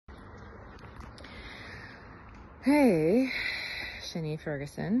Hey, Shani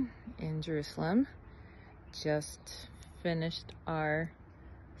Ferguson in Jerusalem. Just finished our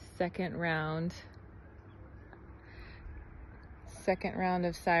second round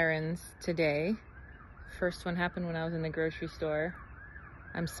of sirens today. First one happened when I was in the grocery store.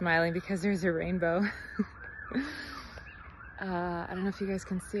 I'm smiling because there's a rainbow. I don't know if you guys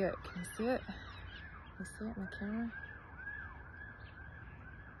can see it. Can you see it? Can you see it in the camera?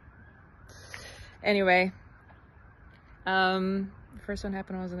 Anyway, first one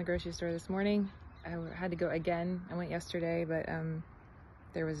happened when I was in the grocery store this morning. I had to go again. I went yesterday, but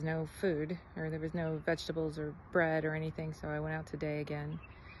there was no food, or there was no vegetables or bread or anything, so I went out today again.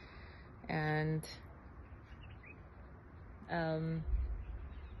 And I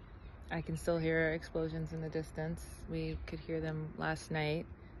can still hear explosions in the distance. We could hear them last night.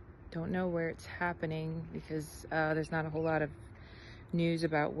 Don't know where it's happening because there's not a whole lot of news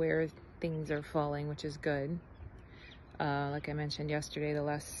about where things are falling, which is good. Like I mentioned yesterday, the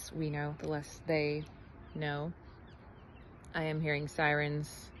less we know, the less they know. I am hearing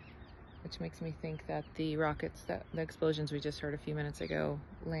sirens, which makes me think that the rockets, the explosions we just heard a few minutes ago,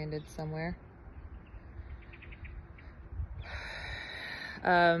 landed somewhere.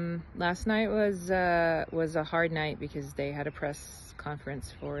 Last night was a hard night because they had a press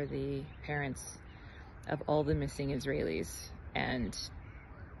conference for the parents of all the missing Israelis, and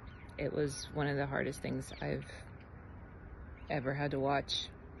it was one of the hardest things I've ever had to watch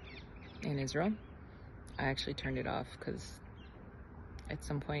in Israel. I actually turned it off because at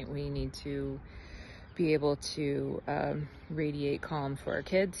some point we need to be able to radiate calm for our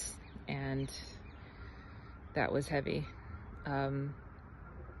kids, and that was heavy.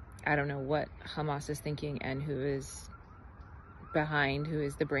 I don't know what Hamas is thinking and who is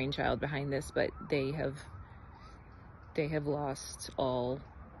the brainchild behind this, but they have lost all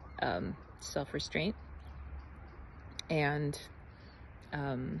self-restraint, and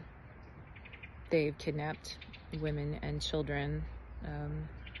they've kidnapped women and children.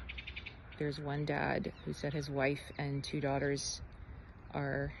 There's one dad who said his wife and 2 daughters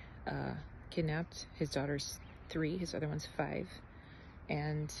are kidnapped. His daughter's 3, his other one's 5.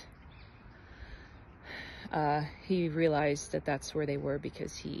 And he realized that that's where they were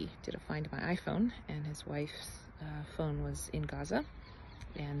because he did a Find My iPhone, and his wife's phone was in Gaza.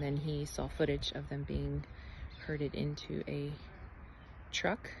 And then he saw footage of them being herded into a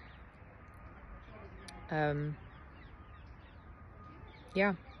truck.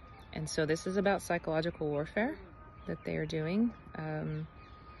 Yeah, and so this is about psychological warfare that they are doing.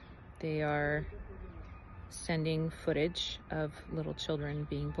 They are sending footage of little children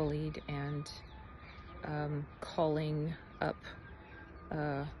being bullied and calling up,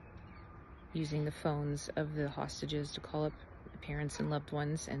 using the phones of the hostages to call up parents and loved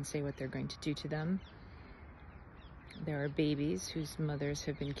ones and say what they're going to do to them. There are babies whose mothers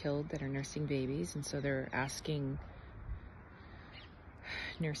have been killed that are nursing babies, and so they're asking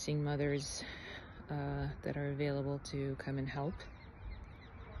nursing mothers that are available to come and help.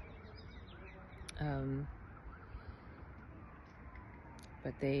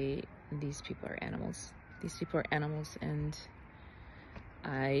 But these people are animals. These people are animals, and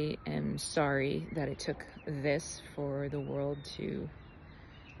I am sorry that it took this for the world to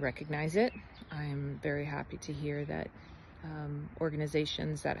recognize it. I'm very happy to hear that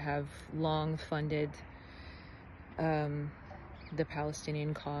organizations that have long funded the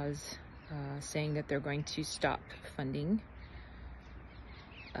Palestinian cause, saying that they're going to stop funding.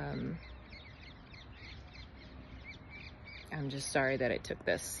 I'm just sorry that it took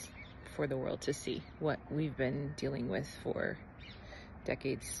this for the world to see what we've been dealing with for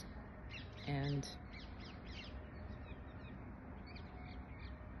decades. And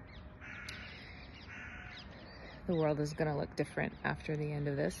the world is going to look different after the end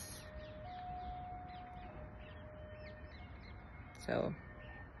of this. So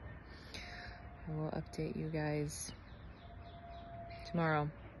I will update you guys tomorrow,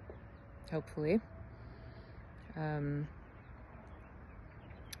 hopefully.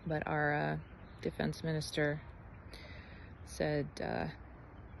 But our defense minister said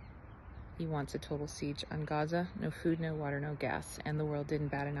he wants a total siege on Gaza. No food, no water, no gas. And the world didn't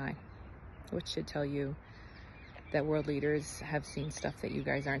bat an eye, which should tell you that world leaders have seen stuff that you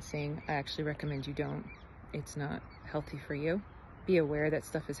guys aren't seeing. I actually recommend you don't. It's not healthy for you. Be aware that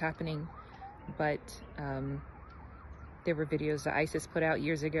stuff is happening, but there were videos that ISIS put out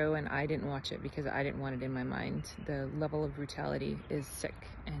years ago, and I didn't watch it because I didn't want it in my mind. The level of brutality is sick,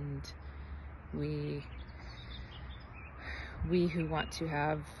 and we who want to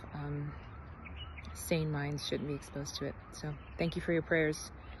have sane minds shouldn't be exposed to it. So thank you for your prayers.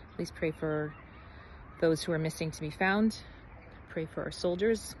 Please pray for those who are missing to be found. Pray for our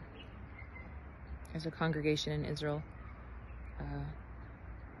soldiers. There's a congregation in Israel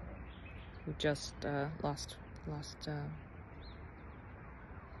who just lost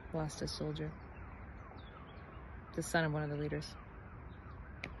a soldier, the son of one of the leaders.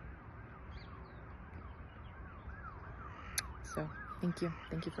 So thank you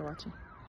for watching.